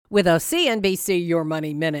With a CNBC Your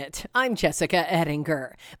Money Minute, I'm Jessica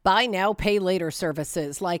Ettinger. Buy now, pay later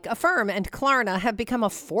services like Affirm and Klarna have become a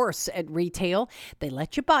force at retail. They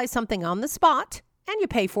let you buy something on the spot and you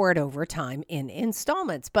pay for it over time in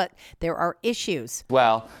installments. But there are issues.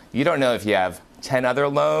 Well, you don't know if you have 10 other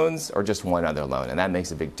loans or just one other loan, and that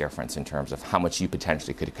makes a big difference in terms of how much you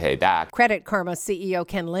potentially could pay back. Credit Karma CEO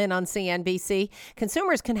Ken Lin on CNBC.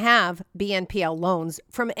 Consumers can have BNPL loans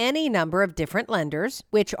from any number of different lenders,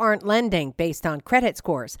 which aren't lending based on credit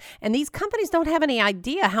scores. And these companies don't have any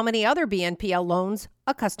idea how many other BNPL loans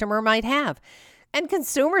a customer might have. And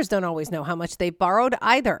consumers don't always know how much they've borrowed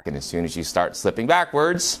either. And as soon as you start slipping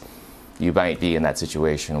backwards, you might be in that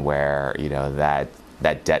situation where,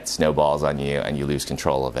 that debt snowballs on you and you lose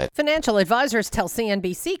control of it. Financial advisors tell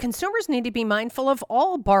CNBC consumers need to be mindful of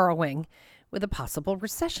all borrowing with a possible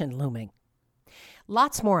recession looming.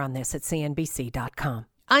 Lots more on this at CNBC.com.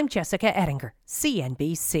 I'm Jessica Ettinger,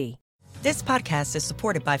 CNBC. This podcast is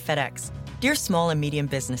supported by FedEx. Dear small and medium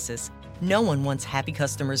businesses, no one wants happy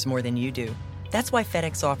customers more than you do. That's why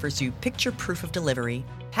FedEx offers you picture proof of delivery,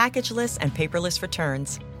 packageless and paperless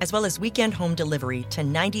returns, as well as weekend home delivery to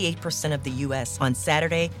 98% of the U.S. on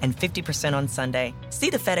Saturday and 50% on Sunday. See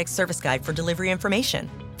the FedEx service guide for delivery information.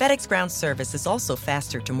 FedEx Ground service is also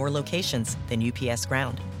faster to more locations than UPS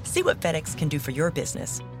Ground. See what FedEx can do for your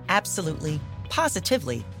business. Absolutely,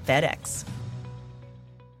 positively FedEx.